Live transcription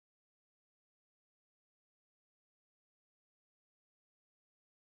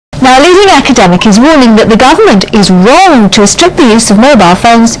Now, a leading academic is warning that the government is wrong to restrict the use of mobile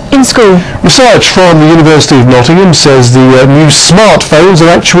phones in school. Research from the University of Nottingham says the new smartphones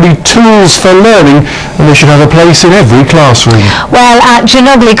are actually tools for learning and they should have a place in every classroom. Well, at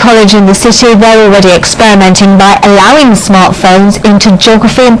Djanogly College in the city, they're already experimenting by allowing smartphones into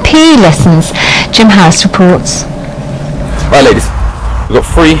geography and PE lessons. Jim Harris reports. Right, ladies, we've got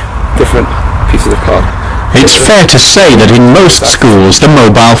 3 different pieces of card. It's fair to say that in most schools the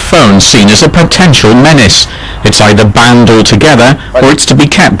mobile phone's seen as a potential menace. It's either banned altogether or it's to be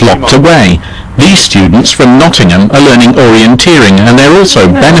kept locked away. These students from Nottingham are learning orienteering and they're also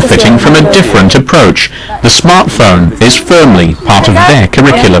benefiting from a different approach. The smartphone is firmly part of their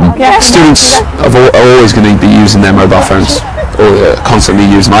curriculum. Students are always going to be using their mobile phones, or constantly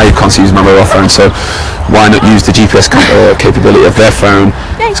using. I constantly use my mobile phone, so why not use the GPS capability of their phone?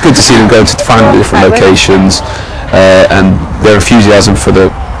 It's good to see them go to find different locations, and their enthusiasm for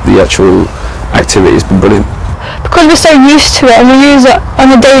the actual activity has been brilliant. Because we're so used to it and we use it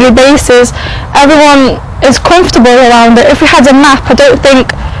on a daily basis, everyone is comfortable around it. If we had a map, I don't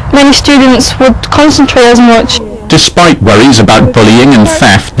think many students would concentrate as much. Despite worries about bullying and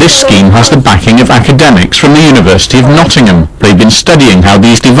theft, this scheme has the backing of academics from the University of Nottingham. They've been studying how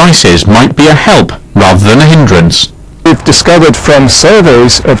these devices might be a help rather than a hindrance. We've discovered from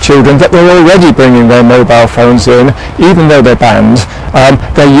surveys of children that they're already bringing their mobile phones in, even though they're banned.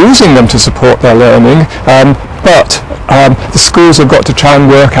 They're using them to support their learning, but the schools have got to try and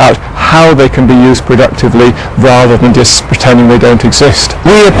work out how they can be used productively rather than just pretending they don't exist.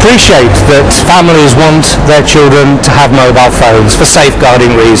 We appreciate that families want their children to have mobile phones for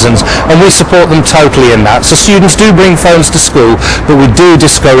safeguarding reasons, and we support them totally in that. So students do bring phones to school, but we do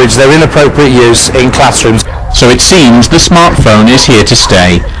discourage their inappropriate use in classrooms. So it seems the smartphone is here to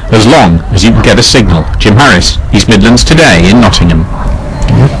stay, as long as you can get a signal. Jim Harris, East Midlands Today in Nottingham.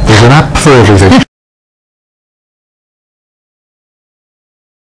 There's an app for everything.